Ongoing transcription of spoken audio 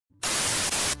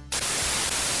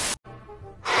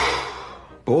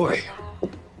Boy,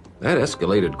 that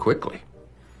escalated quickly.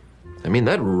 I mean,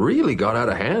 that really got out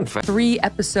of hand. 3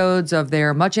 episodes of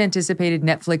their much-anticipated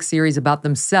Netflix series about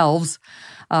themselves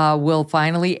will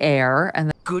finally air.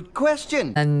 And good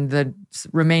question. And the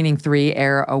remaining 3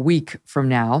 air a week from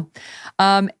now.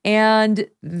 And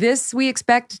this we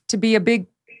expect to be a big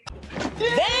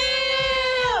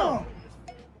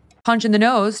punch in the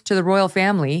nose to the royal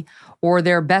family, or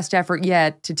their best effort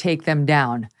yet to take them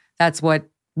down. That's what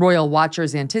royal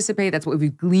watchers anticipate. That's what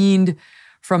we've gleaned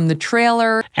from the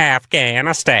trailer.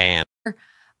 Afghanistan.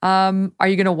 Are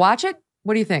you going to watch it?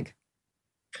 What do you think?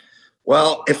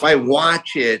 Well, if I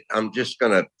watch it, I'm just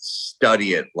going to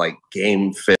study it like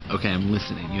GameFilm. Okay, I'm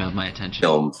listening. You have my attention.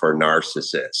 Film for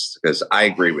narcissists, because I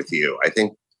agree with you. I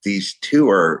think these 2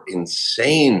 are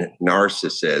insane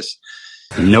narcissists.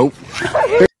 Nope.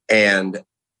 And,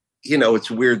 you know,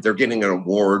 it's weird. They're getting an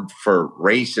award for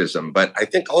racism, but I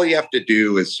think all you have to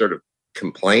do is sort of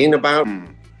complain about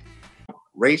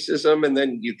racism, and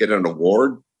then you get an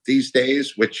award these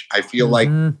days, which I feel like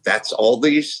that's all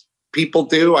these people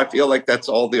do. I feel like that's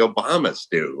all the Obamas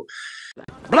do.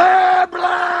 Blah,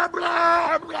 blah,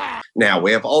 blah, blah. Now,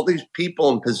 we have all these people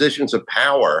in positions of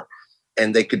power,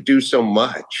 and they could do so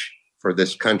much for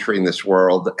this country and this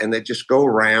world, and they just go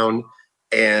around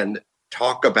and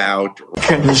talk about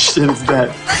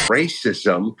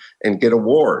racism and get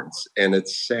awards, and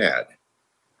it's sad.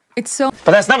 It's so...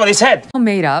 But that's not what he said.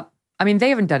 Made up. I mean, they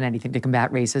haven't done anything to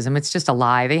combat racism. It's just a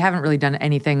lie. They haven't really done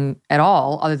anything at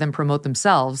all other than promote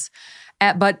themselves.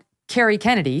 But Carrie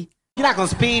Kennedy... You're not going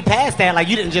to speed past that like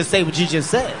you didn't just say what you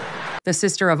just said. The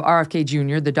sister of RFK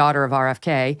Jr., the daughter of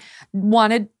RFK,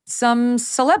 wanted some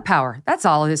celeb power. That's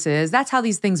all this is. That's how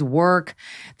these things work.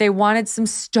 They wanted some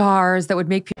stars that would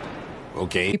make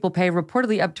people pay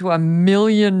reportedly up to $1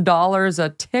 million a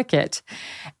ticket.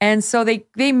 And so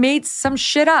they made some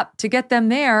shit up to get them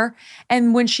there.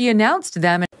 And when she announced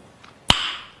them...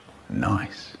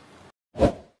 Nice.